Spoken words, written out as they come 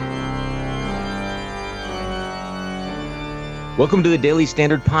Welcome to the Daily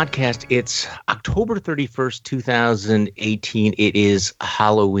Standard Podcast. It's October 31st, 2018. It is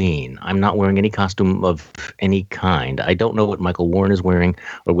Halloween. I'm not wearing any costume of any kind. I don't know what Michael Warren is wearing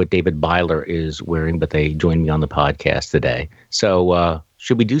or what David Byler is wearing, but they joined me on the podcast today. So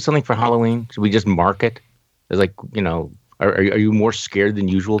should we do something for Halloween? Should we just mark it? It's like, are you more scared than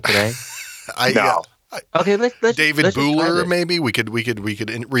usual today? No. Okay, let's David let's just try Buhler, this. maybe we could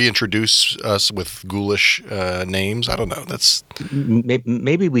reintroduce us with ghoulish names. I don't know. That's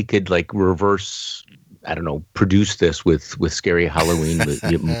Maybe we could reverse, I don't know, produce this with scary Halloween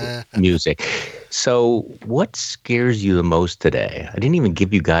music. So what scares you the most today? I didn't even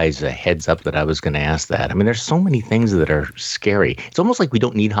give you guys a heads up that I was going to ask that. I mean, there's so many things that are scary. It's almost like we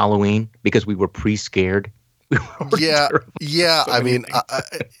don't need Halloween because we were pre-scared. yeah. So I many mean,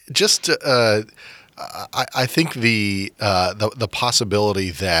 I think the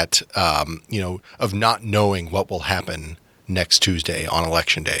possibility that of not knowing what will happen next Tuesday on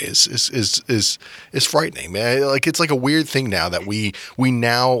Election Day is frightening, man. Like, it's like a weird thing now that we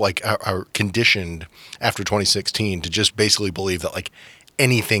now are conditioned after 2016 to just basically believe that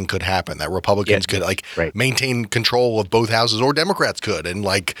anything could happen, that Republicans could maintain control of both houses, or Democrats could, and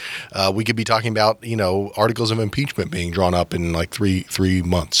we could be talking about articles of impeachment being drawn up in 3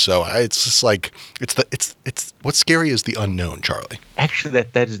 months. So it's just it's what's scary is the unknown, Charlie. Actually,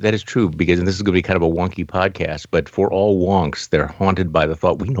 that is true, because this is going to be kind of a wonky podcast, but for all wonks, they're haunted by the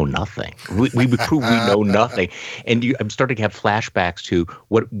thought we know nothing. We prove we know nothing, and I'm starting to have flashbacks to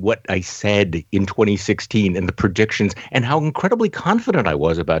what I said in 2016 and the predictions and how incredibly confident I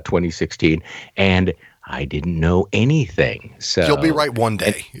was about 2016, and I didn't know anything. So you'll be right one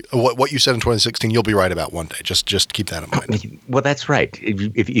day. What you said in 2016, you'll be right about one day. Just keep that in mind. Well, that's right.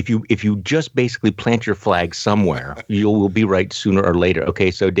 If you just basically plant your flag somewhere, you will be right sooner or later.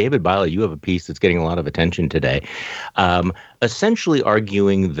 Okay, so David Byler, you have a piece that's getting a lot of attention today, essentially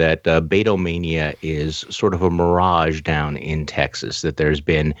arguing that Betomania is sort of a mirage down in Texas, that there's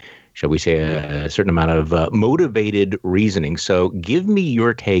been, shall we say, a certain amount of motivated reasoning. So give me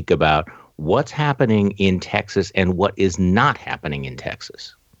your take about what's happening in Texas and what is not happening in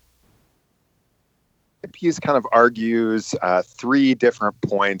Texas. The piece kind of argues three different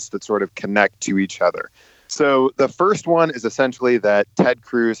points that sort of connect to each other. So the first one is essentially that Ted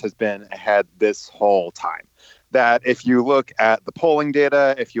Cruz has been ahead this whole time. That if you look at the polling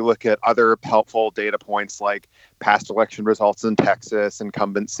data, if you look at other helpful data points like past election results in Texas,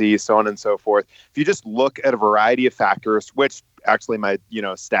 incumbency, so on and so forth, if you just look at a variety of factors, which actually my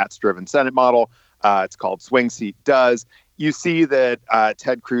stats-driven Senate model, it's called Swing Seat, does, you see that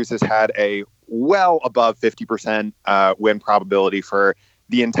Ted Cruz has had a well above 50% win probability for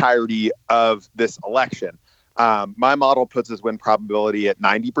the entirety of this election. My model puts his win probability at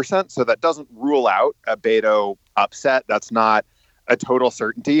 90%, so that doesn't rule out a Beto upset. That's not a total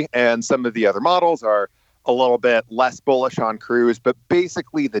certainty. And some of the other models are a little bit less bullish on Cruz, but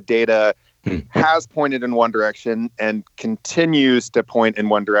basically the data has pointed in one direction and continues to point in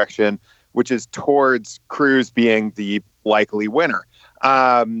one direction, which is towards Cruz being the likely winner.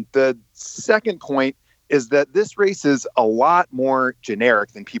 The second point is that this race is a lot more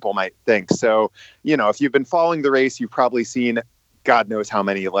generic than people might think. So, if you've been following the race, you've probably seen God knows how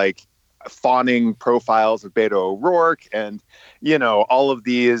many fawning profiles of Beto O'Rourke and, all of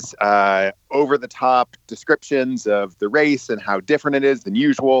these over the top descriptions of the race and how different it is than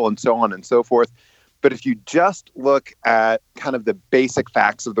usual and so on and so forth. But if you just look at kind of the basic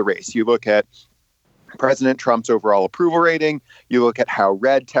facts of the race, you look at President Trump's overall approval rating, you look at how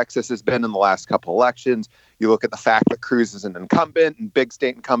red Texas has been in the last couple elections, you look at the fact that Cruz is an incumbent and big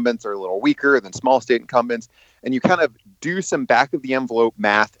state incumbents are a little weaker than small state incumbents, and you kind of do some back of the envelope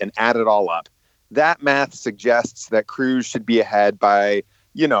math and add it all up. That math suggests that Cruz should be ahead by,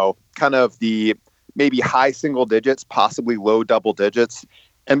 kind of the maybe high single digits, possibly low double digits.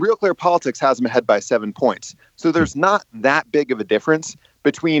 And Real Clear Politics has him ahead by 7 points. So there's not that big of a difference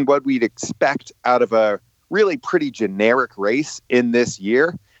between what we'd expect out of a really pretty generic race in this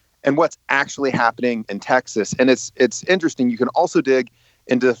year and what's actually happening in Texas. And it's interesting. You can also dig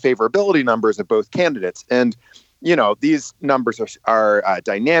into the favorability numbers of both candidates. And, these numbers are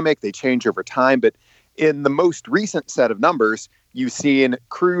dynamic. They change over time. But in the most recent set of numbers, you've seen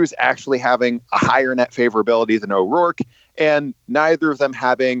Cruz actually having a higher net favorability than O'Rourke, and neither of them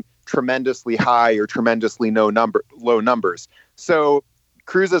having tremendously high or tremendously low numbers. So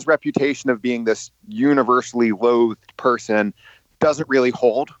Cruz's reputation of being this universally loathed person doesn't really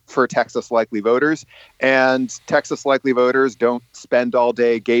hold for Texas likely voters. And Texas likely voters don't spend all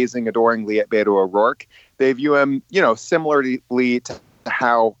day gazing adoringly at Beto O'Rourke. They view him, similarly to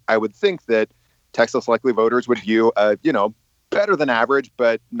how I would think that Texas likely voters would view a, better than average,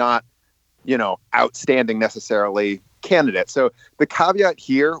 but not, outstanding necessarily candidate. So the caveat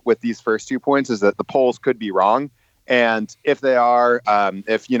here with these first 2 points is that the polls could be wrong. And if they are,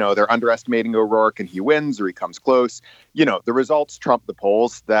 if they're underestimating O'Rourke and he wins or he comes close, the results trump the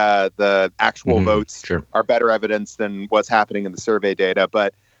polls. The actual votes are better evidence than what's happening in the survey data.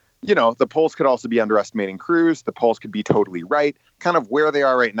 But the polls could also be underestimating Cruz. The polls could be totally right. Kind of where they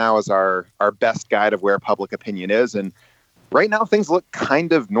are right now is our best guide of where public opinion is. And right now, things look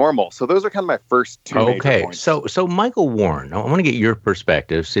kind of normal. So those are kind of my first two major points. So Michael Warren, I want to get your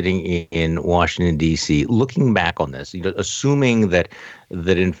perspective sitting in Washington, D.C., looking back on this, assuming that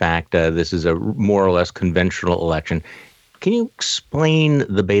in fact this is a more or less conventional election. Can you explain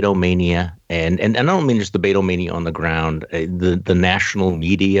the Beto-mania? And I don't mean just the Beto-mania on the ground, the national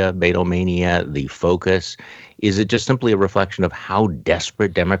media Beto-mania, the focus. Is it just simply a reflection of how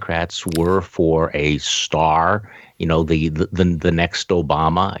desperate Democrats were for a star, the next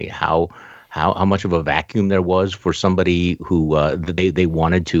Obama, how much of a vacuum there was for somebody who they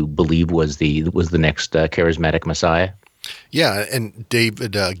wanted to believe was the next charismatic Messiah? Yeah, and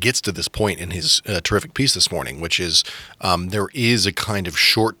David gets to this point in his terrific piece this morning, which is there is a kind of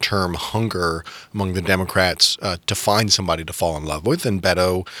short-term hunger among the Democrats to find somebody to fall in love with, and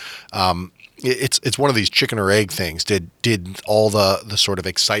Beto. It's one of these chicken or egg things. Did all the sort of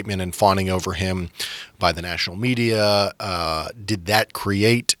excitement and fawning over him by the national media, did that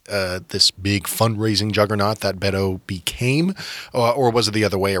create this big fundraising juggernaut that Beto became, or was it the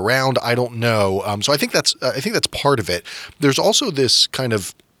other way around? I don't know. So I think that's part of it. There's also this kind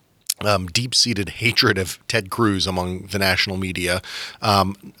of deep-seated hatred of Ted Cruz among the national media,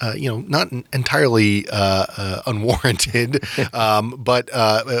 not entirely unwarranted, but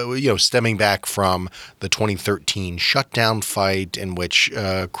stemming back from the 2013 shutdown fight in which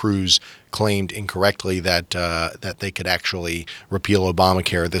Cruz claimed incorrectly that they could actually repeal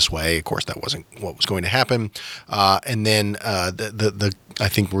Obamacare this way. Of course, that wasn't what was going to happen. And then the I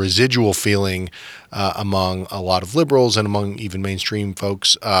think residual feeling among a lot of liberals and among even mainstream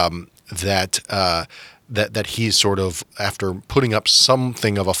folks that he's sort of, after putting up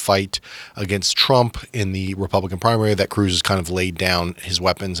something of a fight against Trump in the Republican primary, that Cruz has kind of laid down his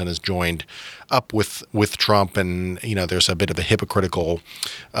weapons and has joined up with Trump, and there's a bit of a hypocritical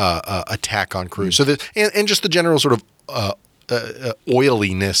attack on Cruz. So and just the general sort of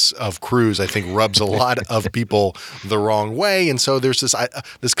oiliness of Cruz, I think, rubs a lot of people the wrong way, and so there's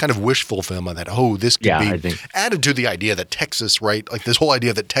this kind of wish fulfillment that this could be added to the idea that Texas, right? Like this whole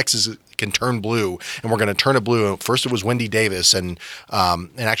idea that Texas can turn blue, and we're going to turn it blue. First, it was Wendy Davis, and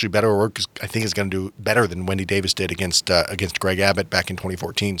actually, Beto O'Rourke I think is going to do better than Wendy Davis did against Greg Abbott back in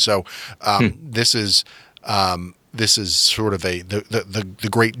 2014. So this is. This is sort of the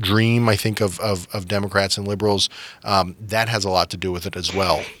great dream, I think, of Democrats and liberals. That has a lot to do with it as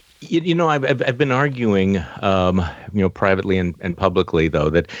well. I've been arguing, privately and publicly, though,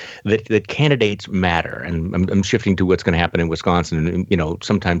 that candidates matter, and I'm shifting to what's going to happen in Wisconsin. And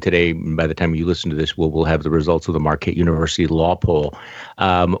sometime today, by the time you listen to this, we'll have the results of the Marquette University law poll,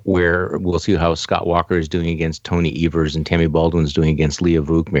 where we'll see how Scott Walker is doing against Tony Evers and Tammy Baldwin is doing against Leah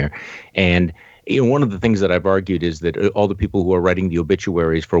Vukmir, and. One of the things that I've argued is that all the people who are writing the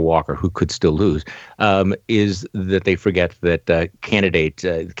obituaries for Walker, who could still lose, is that they forget that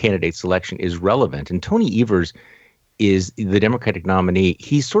candidate selection is relevant. And Tony Evers is the Democratic nominee.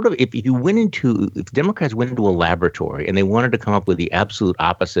 He's sort of, if Democrats went into a laboratory and they wanted to come up with the absolute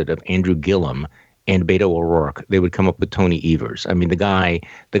opposite of Andrew Gillum and Beto O'Rourke, they would come up with Tony Evers. I mean, the guy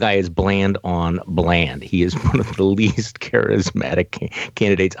is bland on bland. He is one of the least charismatic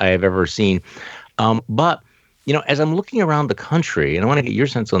candidates I have ever seen. But as I'm looking around the country, and I want to get your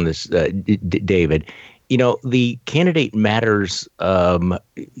sense on this, David, the candidate matters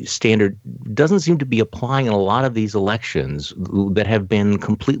standard doesn't seem to be applying in a lot of these elections that have been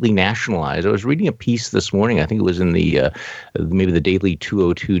completely nationalized. I was reading a piece this morning, I think it was in the maybe the Daily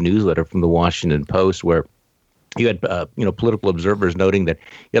 202 newsletter from the Washington Post, where you had political observers noting that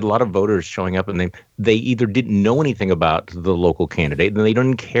you had a lot of voters showing up, and they either didn't know anything about the local candidate, and they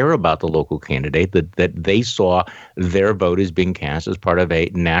didn't care about the local candidate, that they saw their vote as being cast as part of a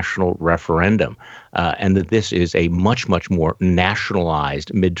national referendum, and that this is a much, much more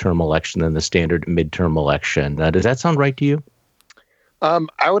nationalized midterm election than the standard midterm election. Does that sound right to you?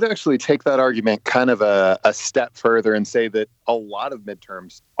 I would actually take that argument kind of a step further and say that a lot of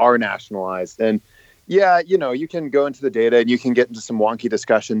midterms are nationalized. And yeah, you can go into the data and you can get into some wonky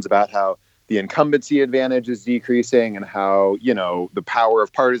discussions about how the incumbency advantage is decreasing and how, the power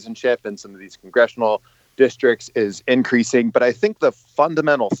of partisanship in some of these congressional districts is increasing. But I think the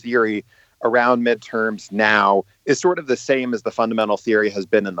fundamental theory around midterms now is sort of the same as the fundamental theory has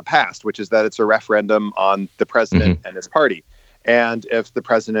been in the past, which is that it's a referendum on the president and his party. And if the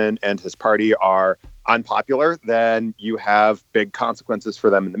president and his party are unpopular, then you have big consequences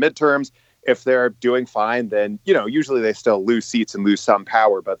for them in the midterms. If they're doing fine, then, usually they still lose seats and lose some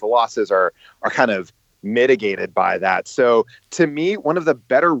power, but the losses are kind of mitigated by that. So to me, one of the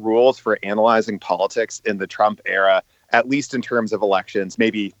better rules for analyzing politics in the Trump era, at least in terms of elections,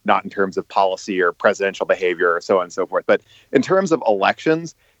 maybe not in terms of policy or presidential behavior or so on and so forth, but in terms of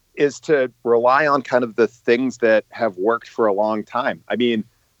elections, is to rely on kind of the things that have worked for a long time. I mean,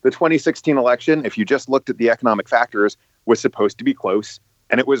 the 2016 election, if you just looked at the economic factors, was supposed to be close,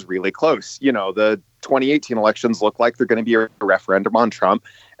 and it was really close. The 2018 elections look like they're going to be a referendum on Trump,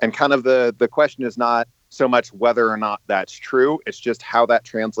 and kind of the question is not so much whether or not that's true, it's just how that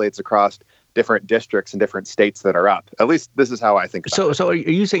translates across different districts and different states that are up. At least this is how I think about it. So are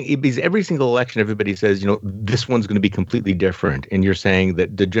you saying, because every single election, everybody says, this one's going to be completely different, and you're saying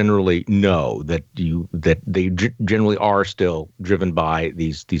that they generally know that they generally are still driven by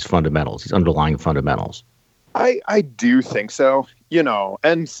these fundamentals, these underlying fundamentals? I do think so,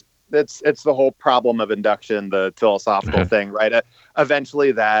 and it's the whole problem of induction, the philosophical thing, right?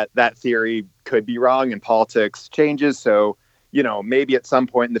 Eventually that theory could be wrong and politics changes. So, maybe at some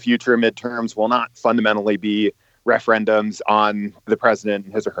point in the future, midterms will not fundamentally be referendums on the president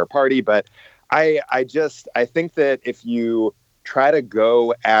and his or her party. But I think that if you try to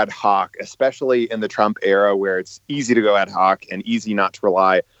go ad hoc, especially in the Trump era where it's easy to go ad hoc and easy not to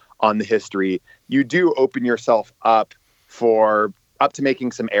rely on the history, you do open yourself up to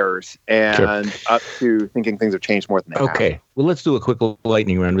making some errors and up to thinking things have changed more than they have. Okay. Well, let's do a quick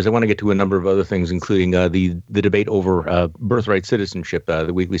lightning round because I want to get to a number of other things, including the debate over birthright citizenship.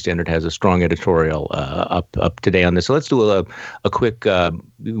 The Weekly Standard has a strong editorial up today on this. So let's do a quick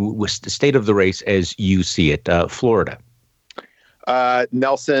state of the race as you see it. Florida.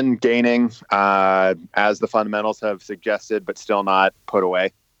 Nelson gaining, as the fundamentals have suggested, but still not put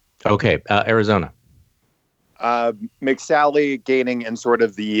away. Okay. Arizona. McSally gaining in sort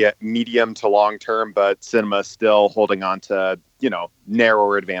of the medium to long term, but Sinema still holding on to,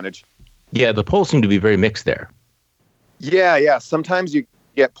 narrower advantage. Yeah, the polls seem to be very mixed there. Yeah. Sometimes you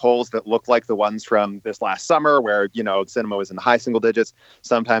get polls that look like the ones from this last summer where, Sinema was in the high single digits.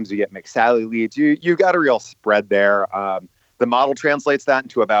 Sometimes you get McSally leads. You got a real spread there. The model translates that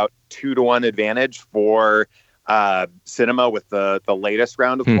into about 2-to-1 advantage for Sinema with the latest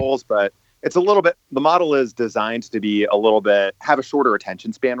round of polls, but it's a little bit, the model is designed to be have a shorter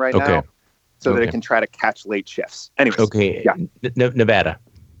attention span right now so that it can try to catch late shifts. Anyways. Okay. Yeah. Nevada.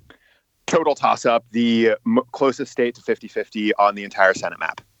 Total toss up, the closest state to 50-50 on the entire Senate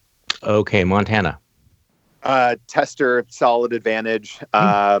map. Okay. Montana. Tester, solid advantage,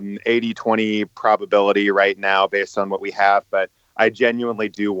 80-20 probability right now based on what we have, but I genuinely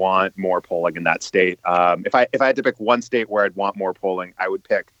do want more polling in that state. If I had to pick one state where I'd want more polling, I would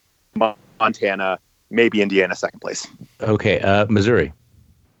pick Montana, maybe Indiana, second place. Okay. Missouri,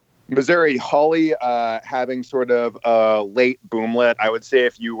 Hawley having sort of a late boomlet. I would say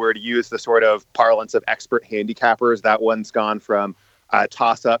if you were to use the sort of parlance of expert handicappers, that one's gone from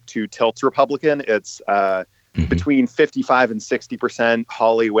toss-up to tilts Republican. It's between 55 and 60%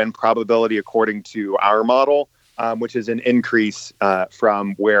 Hawley win probability according to our model, which is an increase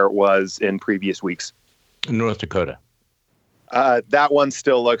from where it was in previous weeks. North Dakota. That one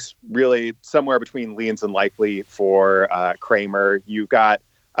still looks really somewhere between leans and likely for Kramer. You've got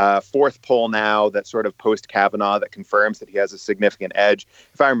fourth poll now that sort of post Kavanaugh that confirms that he has a significant edge.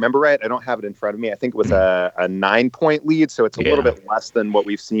 If I remember right, I don't have it in front of me. I think it was a 9-point lead. So it's a little bit less than what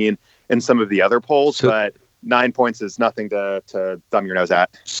we've seen in some of the other polls, but 9 points is nothing to thumb your nose at.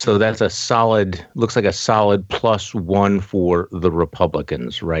 So that's looks like a solid +1 for the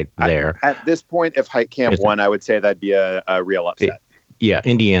Republicans right there. At this point, if Heitkamp won, I would say that'd be a real upset. Yeah,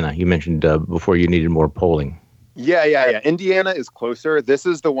 Indiana, you mentioned before you needed more polling. Yeah. Indiana is closer. This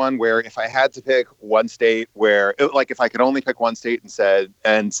is the one where if I had to pick one state where, if I could only pick one state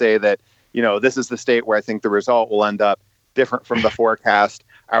and say that, this is the state where I think the result will end up different from the forecast,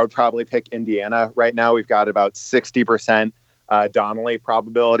 I would probably pick Indiana. Right now, we've got about 60% Donnelly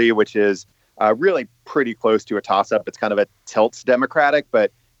probability, which is really pretty close to a toss-up. It's kind of a tilts Democratic,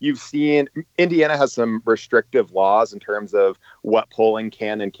 but you've seen Indiana has some restrictive laws in terms of what polling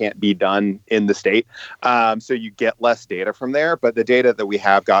can and can't be done in the state. So you get less data from there. But the data that we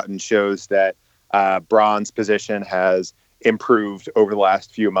have gotten shows that Braun's position has improved over the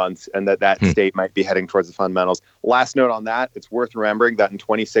last few months and that state might be heading towards the fundamentals. Last note on that, it's worth remembering that in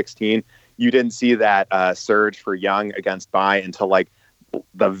 2016, you didn't see that surge for Young against Bai until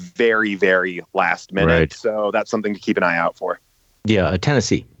the very, very last minute. Right. So that's something to keep an eye out for. Yeah,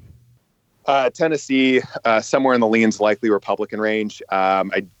 Tennessee. Tennessee, somewhere in the leans, likely Republican range.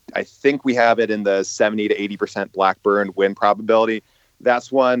 I think we have it in the 70 to 80% Blackburn win probability.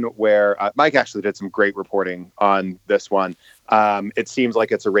 That's one where Mike actually did some great reporting on this one. It seems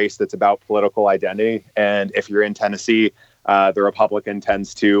like it's a race that's about political identity. And if you're in Tennessee, the Republican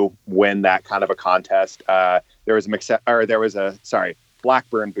tends to win that kind of a contest. There was a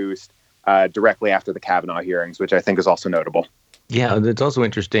Blackburn boost directly after the Kavanaugh hearings, which I think is also notable. Yeah, it's also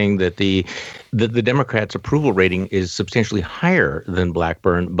interesting that the Democrats' approval rating is substantially higher than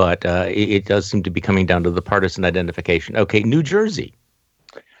Blackburn, but it does seem to be coming down to the partisan identification. Okay, New Jersey.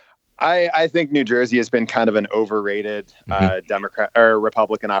 I think New Jersey has been kind of an overrated Democrat or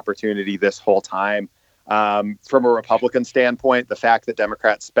Republican opportunity this whole time. From a Republican standpoint, the fact that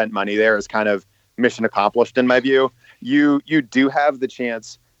Democrats spent money there is kind of mission accomplished in my view. You do have the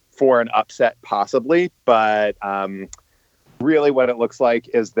chance for an upset possibly, but really what it looks like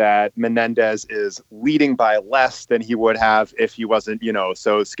is that Menendez is leading by less than he would have if he wasn't,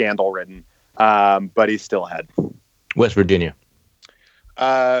 so scandal ridden. But he's still ahead. West Virginia.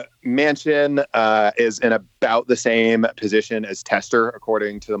 Manchin is in about the same position as Tester,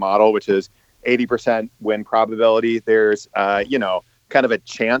 according to the model, which is 80% win probability. There's, kind of a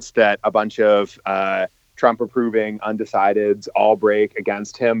chance that a bunch of Trump approving undecideds all break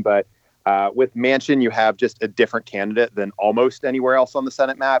against him. But with Manchin, you have just a different candidate than almost anywhere else on the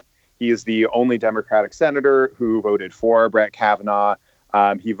Senate map. He is the only Democratic senator who voted for Brett Kavanaugh.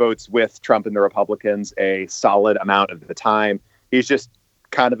 He votes with Trump and the Republicans a solid amount of the time. He's just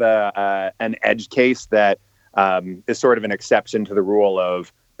kind of an edge case that is sort of an exception to the rule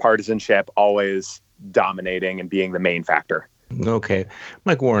of partisanship always dominating and being the main factor. Okay.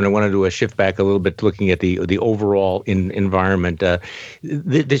 Mike Warren, I wanted to shift back a little bit looking at the overall environment.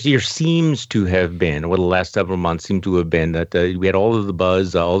 This year seems to have been, or the last several months seem to have been, that we had all of the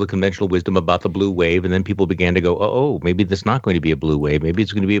buzz, all the conventional wisdom about the blue wave, and then people began to go, oh, maybe it's not going to be a blue wave. Maybe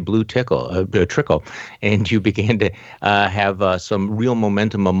it's going to be a blue trickle. And you began to have some real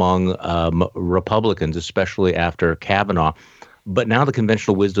momentum among Republicans, especially after Kavanaugh. But now the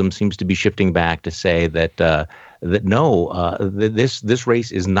conventional wisdom seems to be shifting back to say that this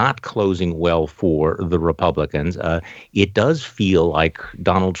race is not closing well for the Republicans. It does feel like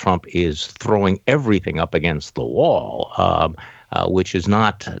Donald Trump is throwing everything up against the wall, which is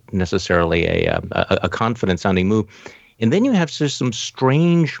not necessarily a confident-sounding move. And then you have just some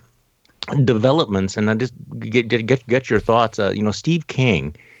strange developments, and I just get your thoughts. Steve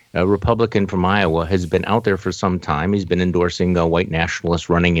King, a Republican from Iowa, has been out there for some time. He's been endorsing white nationalists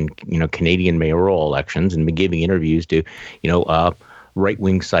running in Canadian mayoral elections and been giving interviews to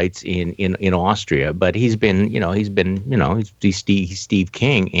right-wing sites in Austria. But he's Steve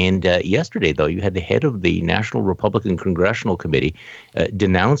King. And yesterday, though, you had the head of the National Republican Congressional Committee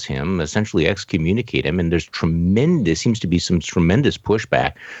denounce him, essentially excommunicate him. And seems to be some tremendous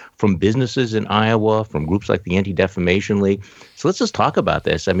pushback from businesses in Iowa, from groups like the Anti-Defamation League. So let's just talk about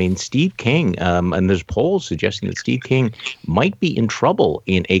this. I mean, Steve King, and there's polls suggesting that Steve King might be in trouble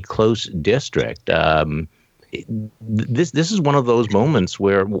in a close district. This is one of those moments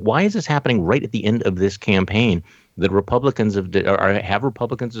where, why is this happening right at the end of this campaign? That Republicans have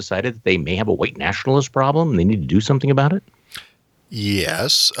Republicans decided that they may have a white nationalist problem and they need to do something about it?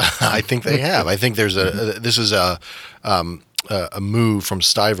 Yes, I think they have. I think this is a move from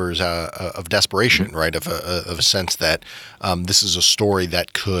Stivers of desperation, right? Of a sense that this is a story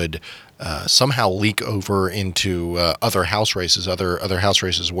that could somehow leak over into other House races, other House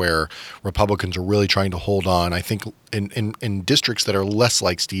races where Republicans are really trying to hold on. I think in districts that are less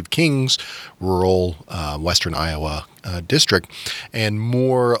like Steve King's rural Western Iowa district, and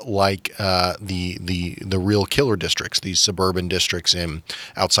more like the real killer districts, these suburban districts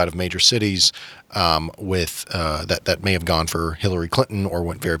outside of major cities, with that may have gone for Hillary Clinton or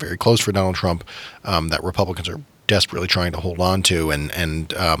went very, very close for Donald Trump, that Republicans are desperately trying to hold on to,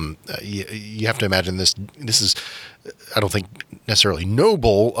 and you have to imagine this is, I don't think, necessarily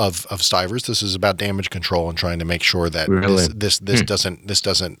noble of Stivers. This is about damage control and trying to make sure that this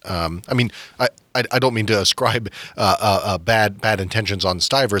doesn't. I mean, I don't mean to ascribe bad intentions on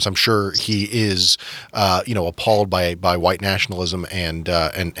Stivers. I'm sure he is, appalled by white nationalism and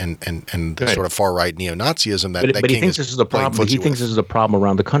the sort of far right neo-Nazism that. But he thinks this is a problem. He thinks this is a problem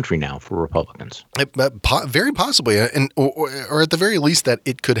around the country now for Republicans. Very possibly, or at the very least that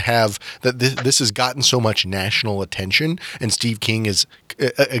it could have that. This has gotten so much national attention, and Steve King is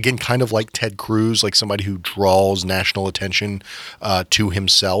again kind of like Ted Cruz, like somebody who draws national attention to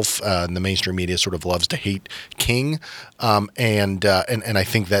himself, and the mainstream media sort of loves to hate King, and I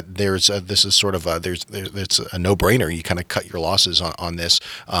think that this is sort of it's a no-brainer. You kind of cut your losses on this,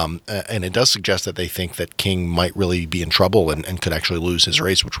 and it does suggest that they think that King might really be in trouble and could actually lose his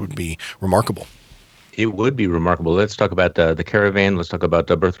race, which would be remarkable. It would be remarkable. Let's talk about the caravan. Let's talk about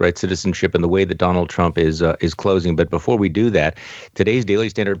birthright citizenship and the way that Donald Trump is closing. But before we do that, today's Daily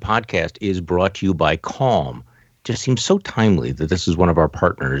Standard podcast is brought to you by Calm. It just seems so timely that this is one of our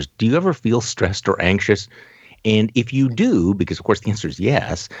partners. Do you ever feel stressed or anxious? And if you do, because of course the answer is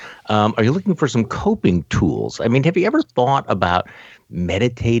yes, are you looking for some coping tools? I mean, have you ever thought about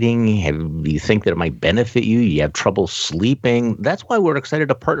meditating? Do you think that it might benefit you? You have trouble sleeping? That's why we're excited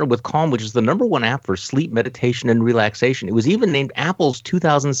to partner with Calm, which is the #1 app for sleep, meditation, and relaxation. It was even named Apple's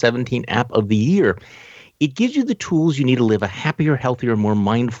 2017 App of the Year. It gives you the tools you need to live a happier, healthier, more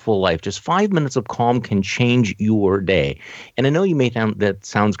mindful life. Just 5 minutes of Calm can change your day. And I know you may sound that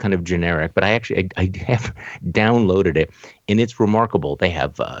sounds kind of generic, but I have downloaded it, and it's remarkable. They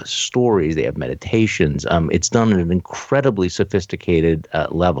have stories, they have meditations. It's done at an incredibly sophisticated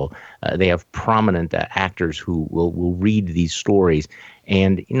level. They have prominent actors who will read these stories.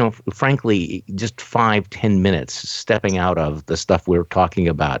 And, frankly, just 5-10 minutes stepping out of the stuff we're talking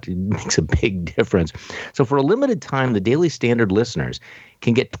about makes a big difference. So for a limited time, the Daily Standard listeners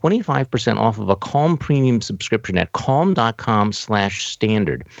can get 25% off of a Calm premium subscription at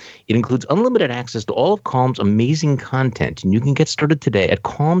calm.com/standard. It includes unlimited access to all of Calm's amazing content, and you can get started today at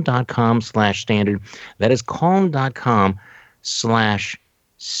calm.com/standard. That is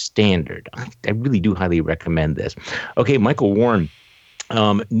calm.com/standard. I really do highly recommend this. Okay, Michael Warren.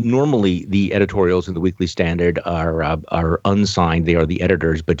 Normally, the editorials in the Weekly Standard are unsigned. They are the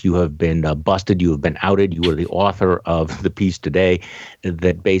editors, but you have been busted. You have been outed. You are the author of the piece today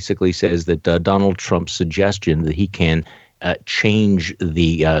that basically says that Donald Trump's suggestion that he can change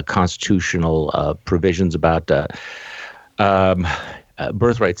the constitutional provisions about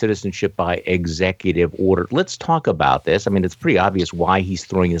birthright citizenship by executive order. Let's talk about this. I mean, it's pretty obvious why he's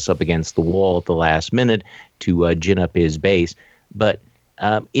throwing this up against the wall at the last minute to gin up his base, but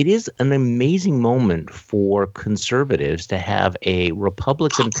it is an amazing moment for conservatives to have a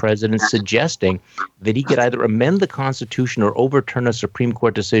Republican president suggesting that he could either amend the Constitution or overturn a Supreme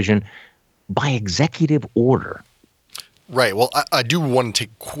Court decision by executive order. Right. Well, I do want to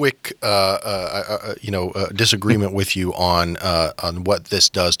take quick, disagreement with you on what this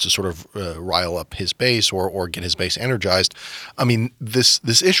does to sort of rile up his base or get his base energized. I mean, this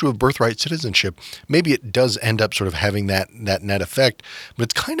issue of birthright citizenship, maybe it does end up sort of having that net effect,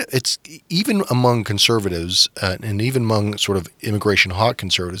 but it's even among conservatives and even among sort of immigration hawk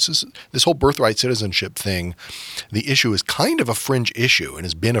conservatives, this whole birthright citizenship thing, the issue is kind of a fringe issue and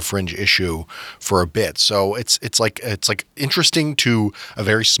has been a fringe issue for a bit. So it's like interesting to a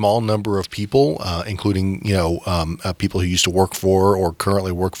very small number of people, including people who used to work for or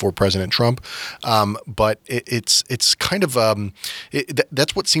currently work for President Trump. But it's kind of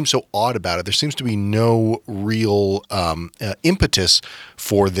that's what seems so odd about it. There seems to be no real impetus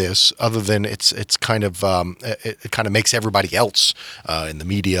for this, other than it kind of makes everybody else in the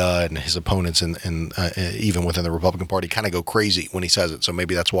media and his opponents and even within the Republican Party kind of go crazy when he says it. So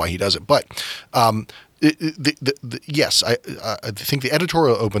maybe that's why he does it. But yes, I think the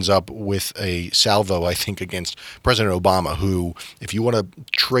editorial opens up with a salvo, I think, against President Obama, who, if you want to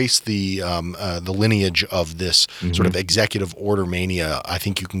trace the lineage of this sort of executive order mania, I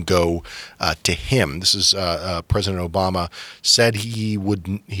think you can go to him. This is President Obama said he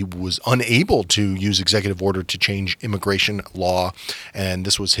was unable to use executive order to change immigration law, and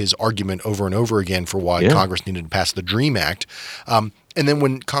this was his argument over and over again for why Congress needed to pass the DREAM Act. And then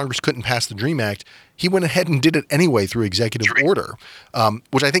when Congress couldn't pass the DREAM Act, he went ahead and did it anyway through executive order,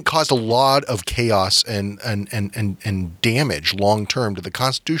 which I think caused a lot of chaos and damage long term to the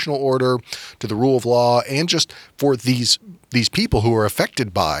constitutional order, to the rule of law, and just for these people who are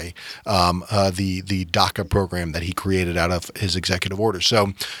affected by the DACA program that he created out of his executive order.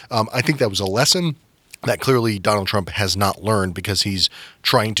 So I think that was a lesson that clearly Donald Trump has not learned, because he's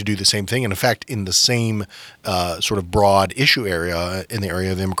trying to do the same thing, and in fact, in the same sort of broad issue area in the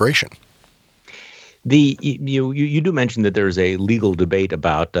area of immigration. You do mention that there's a legal debate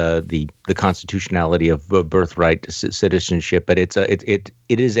about the constitutionality of birthright citizenship, but it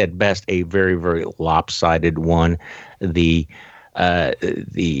is at best a very, very lopsided one. The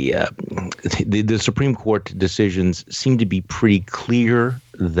Supreme Court decisions seem to be pretty clear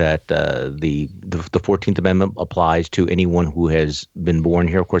that the 14th Amendment applies to anyone who has been born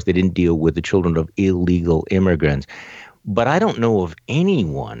here. Of course, they didn't deal with the children of illegal immigrants, but I don't know of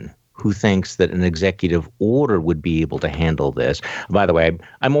anyone who thinks that an executive order would be able to handle this. By the way,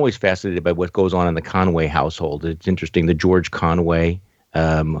 I'm always fascinated by what goes on in the Conway household. It's interesting that George Conway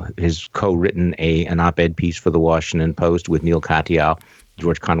has co-written an op-ed piece for the Washington Post with Neil Katyal.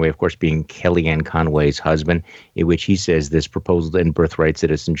 George Conway, of course, being Kellyanne Conway's husband, in which he says this proposal to end birthright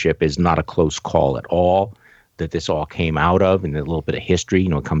citizenship is not a close call at all, that this all came out of, and a little bit of history,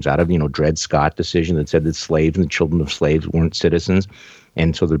 it comes out of, Dred Scott decision that said that slaves and the children of slaves weren't citizens.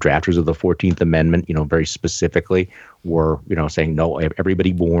 And so the drafters of the 14th Amendment, very specifically were, saying, no,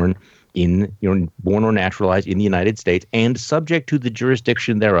 everybody born born or naturalized in the United States and subject to the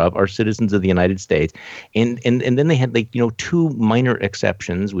jurisdiction thereof are citizens of the United States. And then they had two minor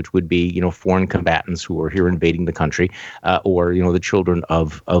exceptions, which would be, foreign combatants who are here invading the country, or, the children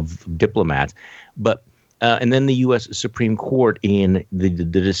of diplomats. But and then the U.S. Supreme Court in the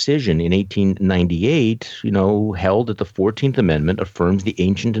decision in 1898, held that the 14th Amendment affirms the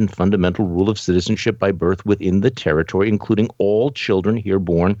ancient and fundamental rule of citizenship by birth within the territory, including all children here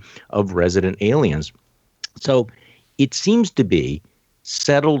born of resident aliens. So it seems to be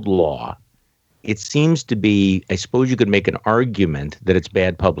settled law. It seems to be, I suppose you could make an argument that it's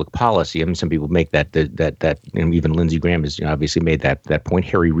bad public policy. I mean, some people make that even Lindsey Graham has obviously made that point.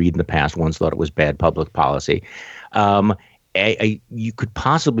 Harry Reid in the past once thought it was bad public policy. You could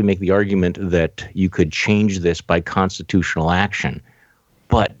possibly make the argument that you could change this by constitutional action,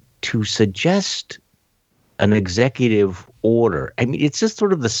 but to suggest an executive order, I mean, it's just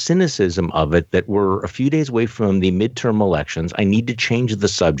sort of the cynicism of it that we're a few days away from the midterm elections. I need to change the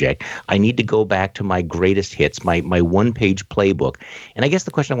subject. I need to go back to my greatest hits, my one-page playbook. And I guess the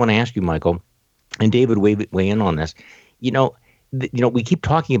question I want to ask you, Michael, and David, weigh in on this. We keep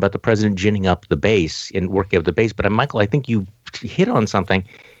talking about the president ginning up the base and working up the base, but Michael, I think you hit on something.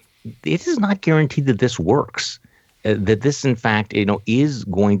 It is not guaranteed that this works. That this, in fact, is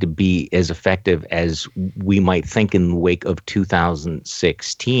going to be as effective as we might think in the wake of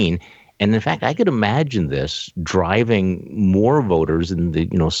 2016. And in fact, I could imagine this driving more voters and the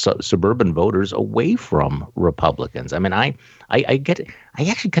suburban voters away from Republicans. I mean, I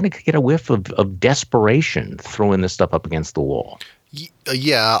actually kind of get a whiff of desperation throwing this stuff up against the wall.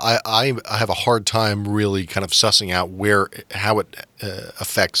 Yeah, I have a hard time really kind of sussing out how it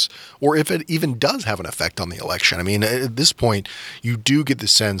affects, or if it even does have an effect on the election. I mean, at this point, you do get the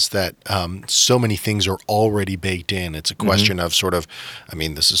sense that so many things are already baked in. It's a question of sort of, I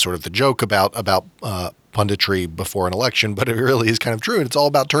mean, this is sort of the joke about punditry before an election, but it really is kind of true. And it's all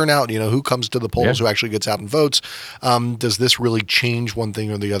about turnout, who comes to the polls, who actually gets out and votes. Does this really change one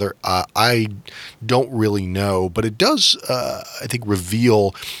thing or the other? I don't really know, but it does, I think,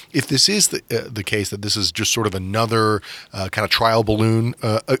 reveal if this is the case, that this is just sort of another kind of trial balloon.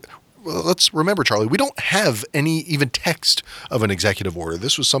 Let's remember, Charlie, we don't have any even text of an executive order.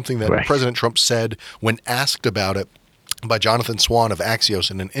 This was something that President Trump said when asked about it by Jonathan Swan of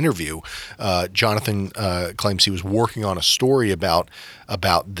Axios in an interview. Jonathan claims he was working on a story about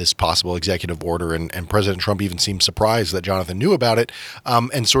this possible executive order, and President Trump even seemed surprised that Jonathan knew about it,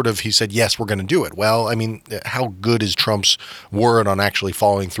 and sort of he said, yes, we're going to do it. Well, I mean, how good is Trump's word on actually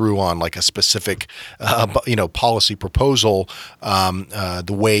following through on like a specific policy proposal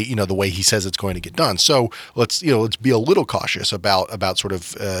the way he says it's going to get done? So let's be a little cautious about sort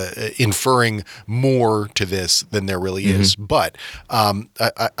of inferring more to this than there really is. But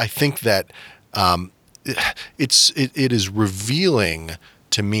I think that it is revealing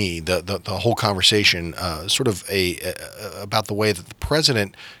to me the whole conversation sort of about the way that the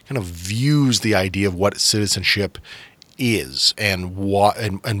president kind of views the idea of what citizenship is and what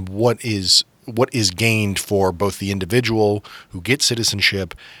is gained for both the individual who gets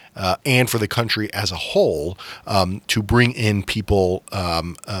citizenship and for the country as a whole, to bring in people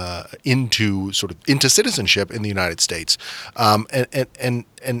into citizenship in the United States, and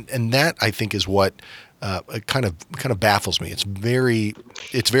that I think is what kind of baffles me. It's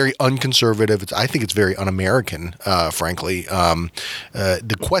very unconservative. I think it's very un-American, frankly.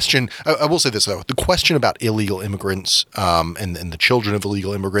 The question, I will say this though, the question about illegal immigrants and the children of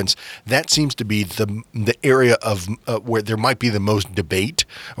illegal immigrants, that seems to be the area of where there might be the most debate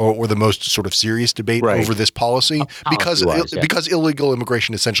or the most sort of serious debate over this policy, because illegal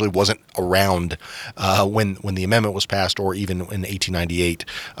immigration essentially wasn't around when the amendment was passed, or even in 1898.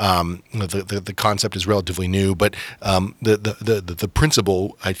 The concept is relatively new, but the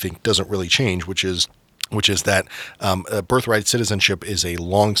principle, I think, doesn't really change, which is which is that birthright citizenship is a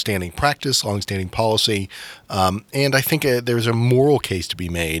long-standing practice, long-standing policy, and I think there's a moral case to be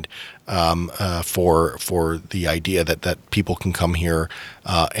made for the idea that people can come here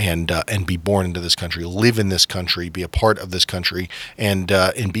and be born into this country, live in this country, be a part of this country, and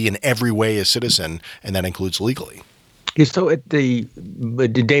be in every way a citizen, and that includes legally. Yeah, so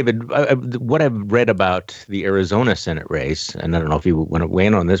David, what I've read about the Arizona Senate race, and I don't know if you want to weigh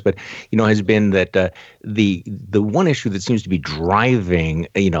in on this, but has been that the one issue that seems to be driving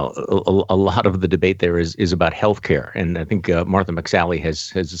a lot of the debate there is about health care, and I think Martha McSally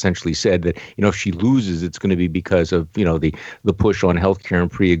has essentially said that if she loses, it's going to be because of the push on health care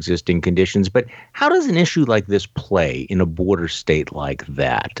and pre-existing conditions. But how does an issue like this play in a border state like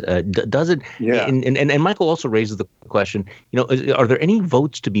that? Does it? Yeah. And Michael also raises the question, are there any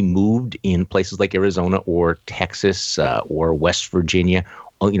votes to be moved in places like Arizona or Texas or West Virginia?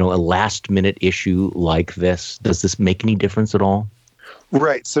 A last minute issue like this, does this make any difference at all?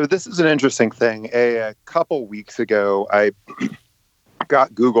 Right. So this is an interesting thing. A couple weeks ago, I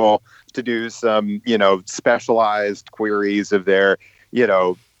got Google to do some, specialized queries of their,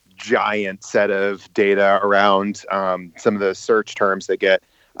 giant set of data around some of the search terms that get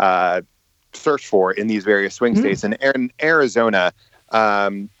search for in these various swing states. And in Arizona,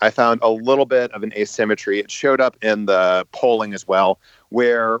 I found a little bit of an asymmetry. It showed up in the polling as well,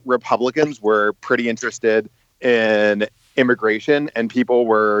 where Republicans were pretty interested in immigration, and people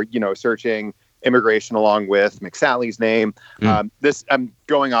were, searching immigration along with McSally's name. This, I'm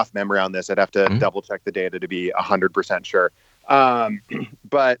going off memory on this. I'd have to double check the data to be 100% sure.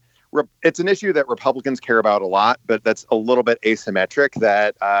 But it's an issue that Republicans care about a lot, but that's a little bit asymmetric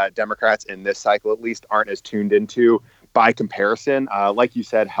that Democrats in this cycle, at least, aren't as tuned into by comparison. Like you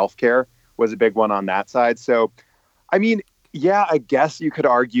said, healthcare was a big one on that side. So, I mean, yeah, I guess you could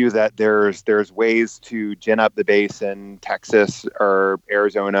argue that there's ways to gin up the base in Texas or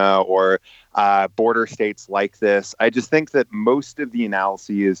Arizona or border states like this. I just think that most of the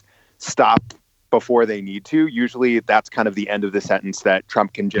analyses stop before they need to. Usually that's kind of the end of the sentence, that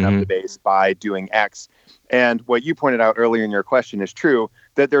Trump can gin up the base by doing X. And what you pointed out earlier in your question is true,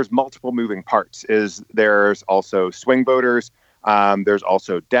 that there's multiple moving parts. There's also swing voters, there's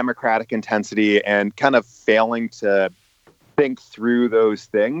also Democratic intensity, and kind of failing to think through those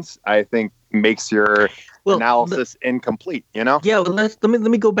things, I think, makes your analysis incomplete. Yeah. Well, let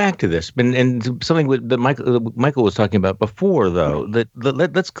me go back to this, and something that Michael was talking about before, though.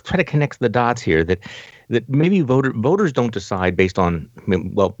 Let's try to connect the dots here. That maybe voters don't decide based on,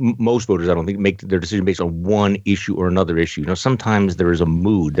 most voters, I don't think, make their decision based on one issue or another issue. Sometimes there is a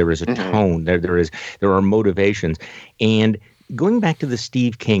mood, there is a tone, there are motivations, and going back to the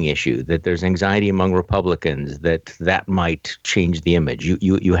Steve King issue, that there's anxiety among Republicans that might change the image.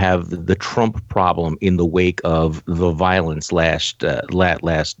 You have the Trump problem in the wake of the violence last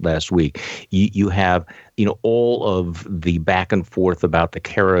week. You have all of the back and forth about the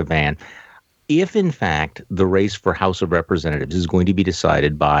caravan. If in fact the race for House of Representatives is going to be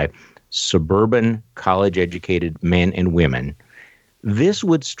decided by suburban college-educated men and women, this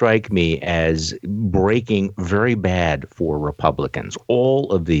would strike me as breaking very bad for Republicans.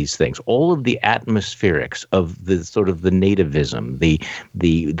 All of these things, all of the atmospherics of the sort of the nativism,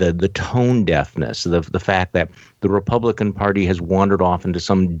 the tone deafness, the fact that the Republican Party has wandered off into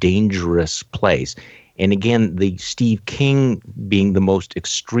some dangerous place. And again, the Steve King being the most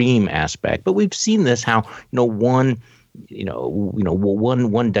extreme aspect. But we've seen this, how one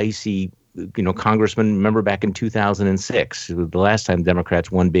dicey congressman, remember back in 2006, the last time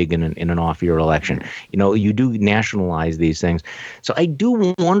Democrats won big in an off-year election. You do nationalize these things. So I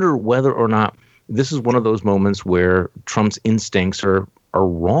do wonder whether or not this is one of those moments where Trump's instincts are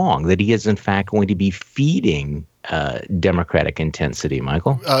wrong, that he is in fact going to be feeding Democratic intensity.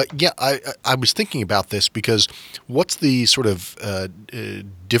 Michael? I was thinking about this because what's the sort of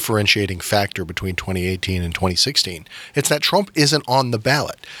differentiating factor between 2018 and 2016? It's that Trump isn't on the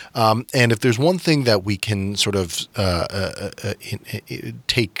ballot. And if there's one thing that we can sort of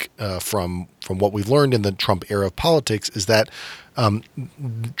take from what we've learned in the Trump era of politics is that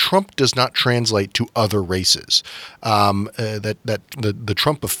Trump does not translate to other races. That the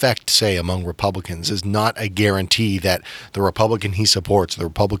Trump effect, say, among Republicans is not a guarantee that the Republican he supports, the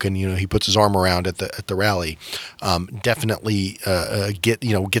Republican he puts his arm around at the rally, definitely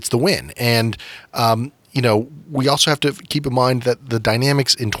gets the win. And we also have to keep in mind that the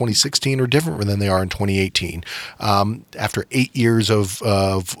dynamics in 2016 are different than they are in 2018. After 8 years of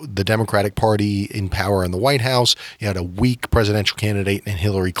the Democratic Party in power in the White House, you had a weak presidential candidate in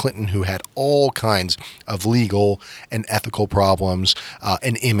Hillary Clinton who had all kinds of legal and ethical problems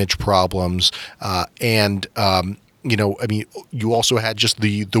and image problems. You also had just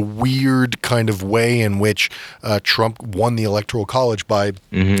the weird kind of way in which Trump won the Electoral College by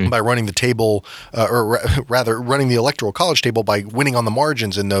running the table, rather running the Electoral College table by winning on the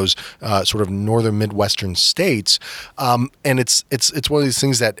margins in those sort of northern Midwestern states. And it's one of these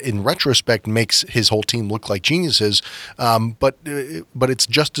things that, in retrospect, makes his whole team look like geniuses. But it's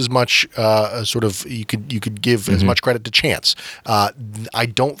just as much sort of you could give as much credit to chance. I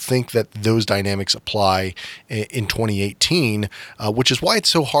don't think that those dynamics apply in 2018, which is why it's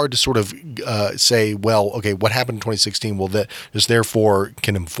so hard to sort of say, well, okay, what happened in 2016? Well, that just therefore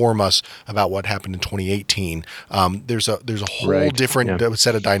can inform us about what happened in 2018. There's a whole different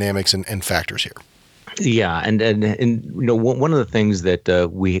set of dynamics and factors here. Yeah, and one of the things that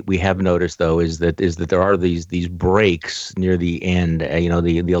we have noticed though is that there are these breaks near the end.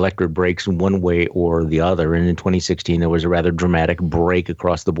 The electorate breaks in one way or the other. And in 2016, there was a rather dramatic break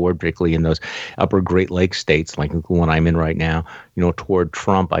across the board, particularly in those upper Great Lakes states, like the one I'm in right now. Toward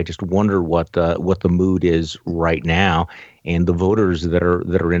Trump. I just wonder what the mood is right now, and the voters that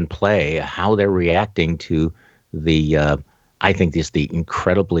are in play, how they're reacting to the. I think the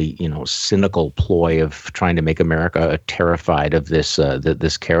incredibly, cynical ploy of trying to make America terrified of this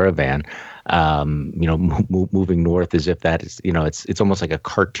this caravan, moving north as if that is, it's almost like a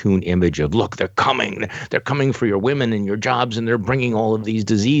cartoon image of, look, they're coming for your women and your jobs, and they're bringing all of these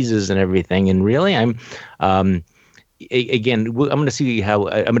diseases and everything. And really, I'm going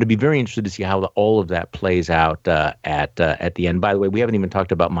to be very interested to see how all of that plays out at the end. By the way, we haven't even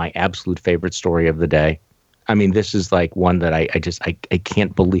talked about my absolute favorite story of the day. I mean, this is like one that I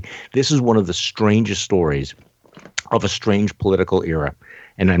can't believe. This is one of the strangest stories of a strange political era.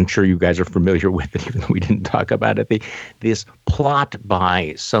 And I'm sure you guys are familiar with it, even though we didn't talk about it. This plot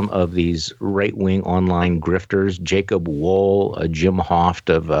by some of these right-wing online grifters, Jacob Wohl, Jim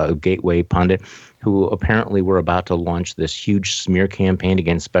Hoft of Gateway Pundit, who apparently were about to launch this huge smear campaign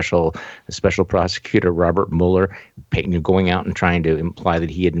against special prosecutor Robert Mueller, going out and trying to imply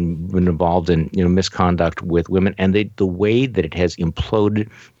that he had been involved in misconduct with women, and the way that it has imploded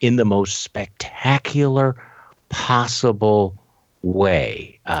in the most spectacular possible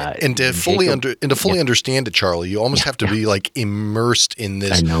way. And to fully understand it, Charlie, you almost have to be like immersed in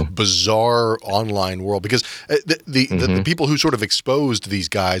this bizarre online world, because the people who sort of exposed these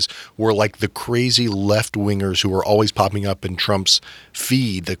guys were like the crazy left wingers who were always popping up in Trump's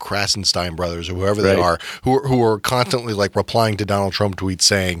feed, the Krasenstein brothers or whoever they are, who are constantly like replying to Donald Trump tweets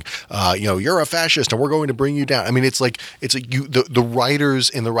saying, you're a fascist and we're going to bring you down. I mean, it's like the writers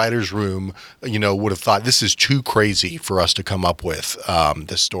in the writers' room, would have thought this is too crazy for us to come up with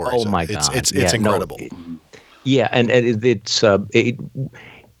this story. Oh my God! It's incredible. And it's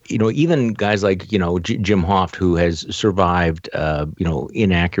even guys like Jim Hoft, who has survived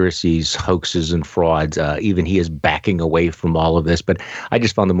inaccuracies, hoaxes, and frauds. Even he is backing away from all of this. But I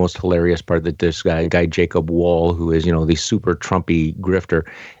just found the most hilarious part that this guy Jacob Wohl, who is the super Trumpy grifter,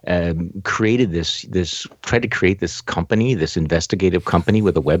 tried to create this company, this investigative company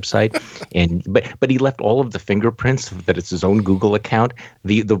with a website, but he left all of the fingerprints that it's his own Google account.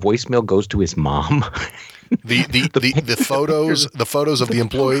 The voicemail goes to his mom. The photos of the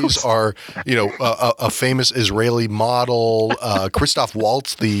employees are a famous Israeli model, Christoph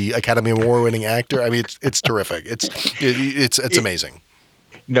Waltz, the Academy Award winning actor. I mean, it's terrific. It's amazing.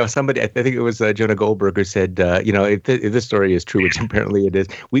 Somebody, I think it was Jonah Goldberg, who said, if this story is true, which apparently it is,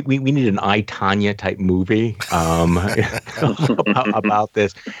 we need an I, Tonya type movie about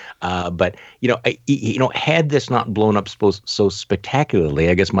this. But had this not blown up so spectacularly,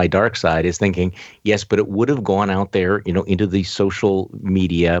 I guess my dark side is thinking, yes, but it would have gone out there, into the social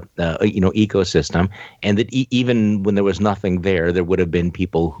media, ecosystem, and that even when there was nothing there would have been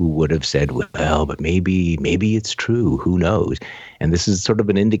people who would have said, well, but maybe it's true. Who knows? And this is sort of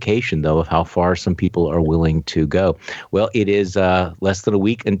an indication, though, of how far some people are willing to go. Well, it is less than a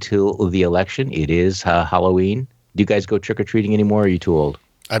week until the election. It is Halloween. Do you guys go trick-or-treating anymore, or are you too old?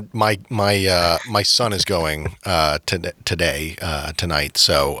 My son is going tonight,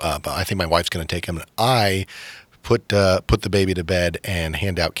 so but I think my wife's going to take him. I put the baby to bed and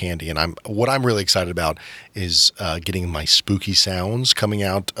hand out candy. And what I'm really excited about is getting my spooky sounds coming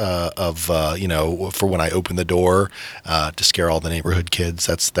out for when I open the door to scare all the neighborhood kids.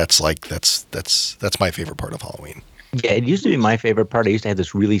 That's my favorite part of Halloween. Yeah, it used to be my favorite part. I used to have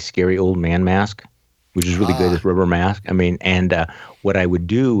this really scary old man mask. which is really good. This rubber mask. I mean, and what I would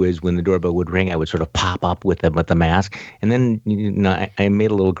do is when the doorbell would ring, I would sort of pop up with the mask, and then I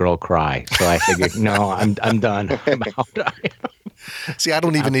made a little girl cry. So I figured, no, I'm done. I'm out. See, I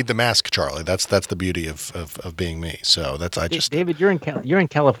don't even need the mask, Charlie. That's the beauty of being me. So David, you're in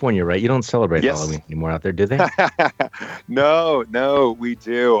California, right? You don't celebrate Yes. Halloween anymore out there, do they? No, we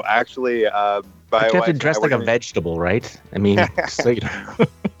do actually. But you have to dress like a vegetable, right? I mean, so,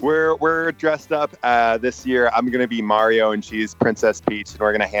 we're dressed up this year. I'm going to be Mario and she's Princess Peach, and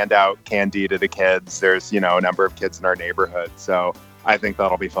we're going to hand out candy to the kids. There's, a number of kids in our neighborhood, so I think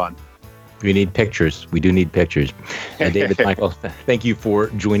that'll be fun. We need pictures. We do need pictures. David, Michael, thank you for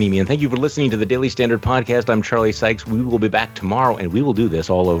joining me, and thank you for listening to the Daily Standard Podcast. I'm Charlie Sykes. We will be back tomorrow, and we will do this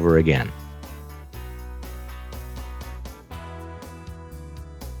all over again.